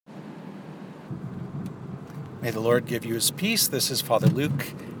May the Lord give you his peace. This is Father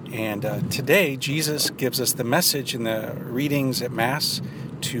Luke, and today Jesus gives us the message in the readings at Mass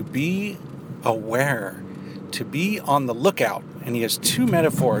to be aware, to be on the lookout. And he has two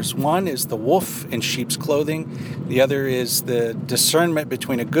metaphors. One is the wolf in sheep's clothing. The other is the discernment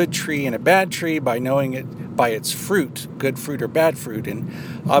between a good tree and a bad tree by knowing it by its fruit, good fruit or bad fruit. And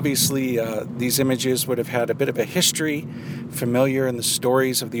obviously these images would have had a bit of a history, familiar in the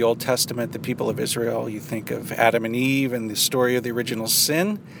stories of the Old Testament, the people of Israel. You think of Adam and Eve and the story of the original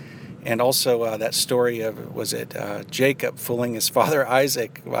sin. And also that story of, Jacob fooling his father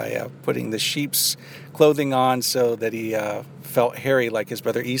Isaac by putting the sheep's clothing on so that he felt hairy like his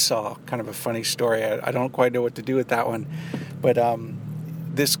brother Esau. Kind of a funny story. I don't quite know what to do with that one. But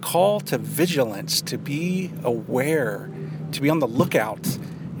this call to vigilance, to be aware, to be on the lookout.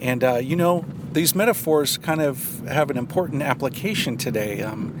 And, these metaphors kind of have an important application today.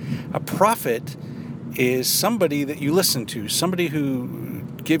 A prophet is somebody that you listen to, somebody who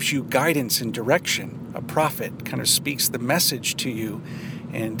gives you guidance and direction. A prophet kind of speaks the message to you,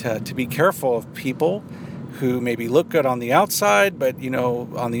 and to be careful of people who maybe look good on the outside, but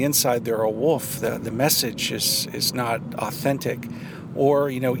on the inside they're a wolf. The message is not authentic. Or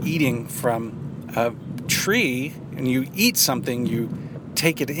eating from a tree, and you eat something, you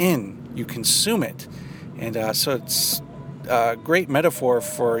take it in, you consume it, and so it's a great metaphor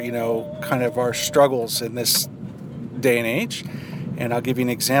for kind of our struggles in this day and age. And I'll give you an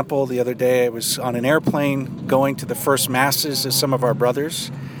example. The other day I was on an airplane going to the first masses of some of our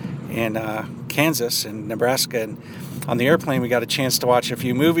brothers in Kansas and Nebraska. And on the airplane we got a chance to watch a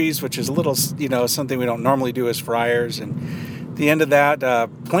few movies, which is a little, something we don't normally do as friars. And at the end of that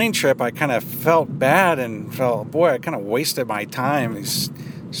plane trip, I kind of felt bad and felt, boy, I kind of wasted my time. These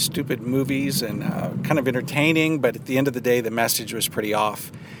stupid movies and kind of entertaining, but at the end of the day, the message was pretty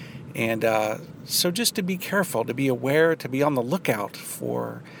off. And so just to be careful, to be aware, to be on the lookout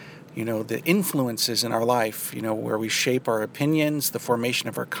for, the influences in our life, where we shape our opinions, the formation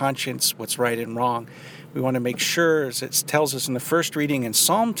of our conscience, what's right and wrong. We want to make sure, as it tells us in the first reading in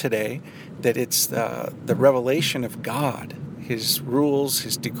Psalm today, that it's the revelation of God, his rules,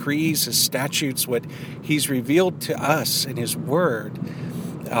 his decrees, his statutes, what he's revealed to us in his word.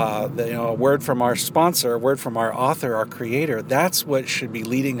 A word from our sponsor, a word from our author, our creator. That's what should be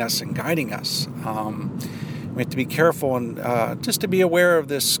leading us and guiding us. We have to be careful and just to be aware of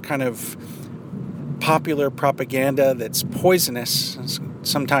this kind of popular propaganda that's poisonous,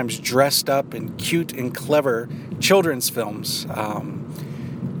 sometimes dressed up in cute and clever children's films.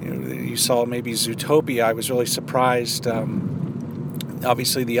 You saw maybe Zootopia. I was really surprised.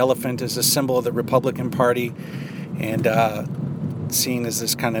 Obviously, the elephant is a symbol of the Republican Party, and seen as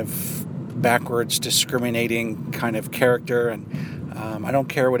this kind of backwards, discriminating kind of character. And I don't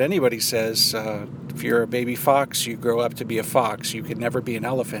care what anybody says. If you're a baby fox, you grow up to be a fox. You could never be an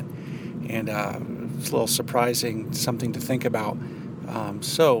elephant. And it's a little surprising, something to think about.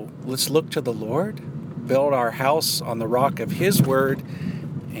 So let's look to the Lord, build our house on the rock of his word,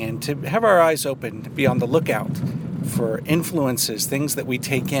 and to have our eyes open, to be on the lookout for influences, things that we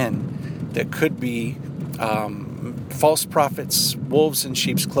take in that could be false prophets, wolves in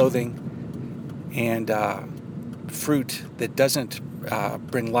sheep's clothing, and fruit that doesn't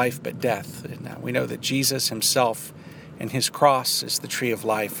bring life but death. And we know that Jesus himself and his cross is the tree of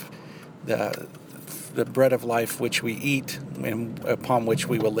life, the bread of life which we eat and upon which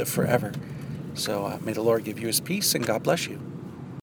we will live forever. So may the Lord give you his peace, and God bless you.